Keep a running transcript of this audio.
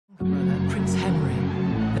Henry,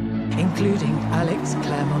 including Alex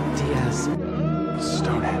Claremont-Diaz.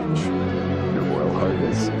 Stonehenge, Your Royal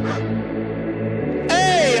Highness.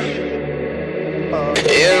 Hey!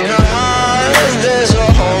 In her heart there's a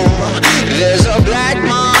home, there's a black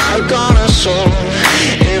mark on her soul.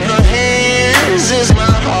 In her hands is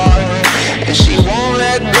my heart, and she won't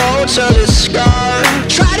let go till it's scarred.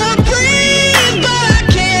 Try to breathe but I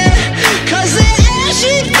can't, cause the air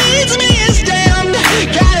she feeds me is damned.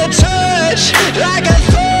 Got a touch like a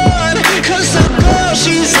thorn, cause the girl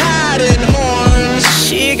she's hiding horns.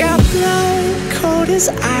 She got blood cold as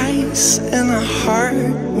ice and a heart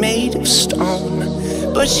made of stone,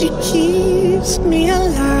 but she keeps me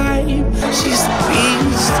alive. She's the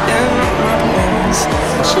beast in my bones.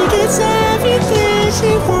 She gets everything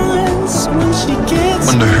she wants when she gets.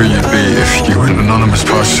 Wonder who you'd be if you were an anonymous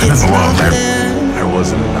person in the world. I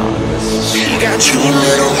wasn't anonymous. She got two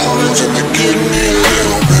little horns and they give me a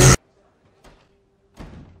little bit.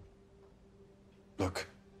 Look,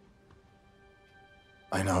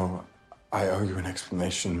 I know I owe you an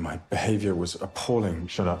explanation. My behavior was appalling.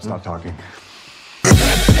 Shut up, stop talking.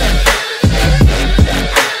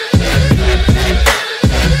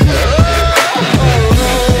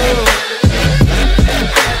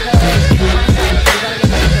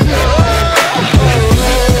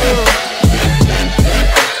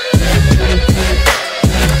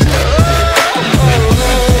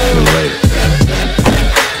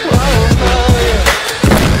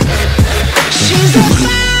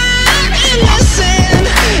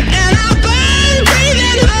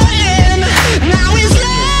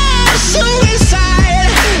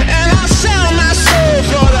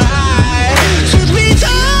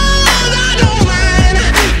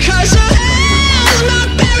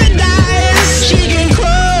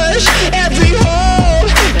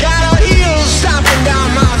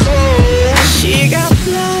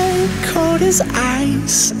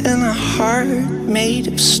 Ice and a heart made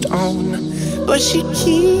of stone, but she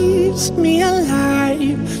keeps me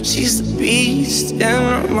alive. She's the beast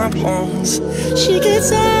in my bones. She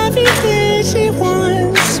gets everything she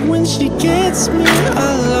wants when she gets me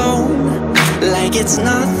alone, like it's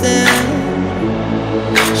nothing.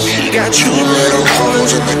 She got two little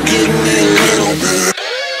horns and they give me a little bit.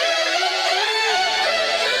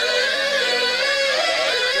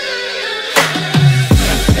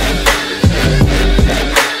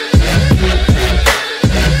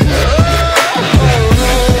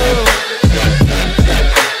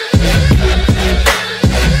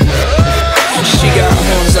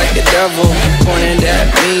 Pointed at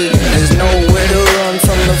me, there's nowhere to run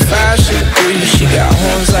from the fire she breathes. She got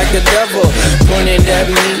horns like a devil pointed at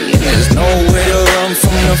me, and there's nowhere to run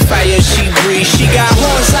from the fire she breathes. She got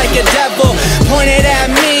horns like a devil pointed at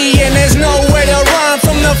me, and there's nowhere to run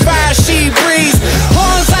from the fire she breathes.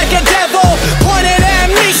 Horns like a devil pointed at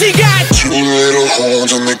me. She got two little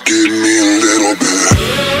horns and they give me a little bit.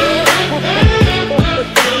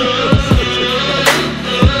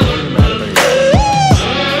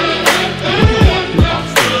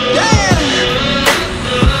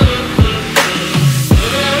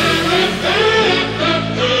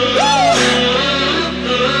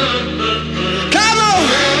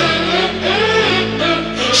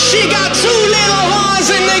 She got two little horns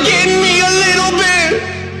and they getting me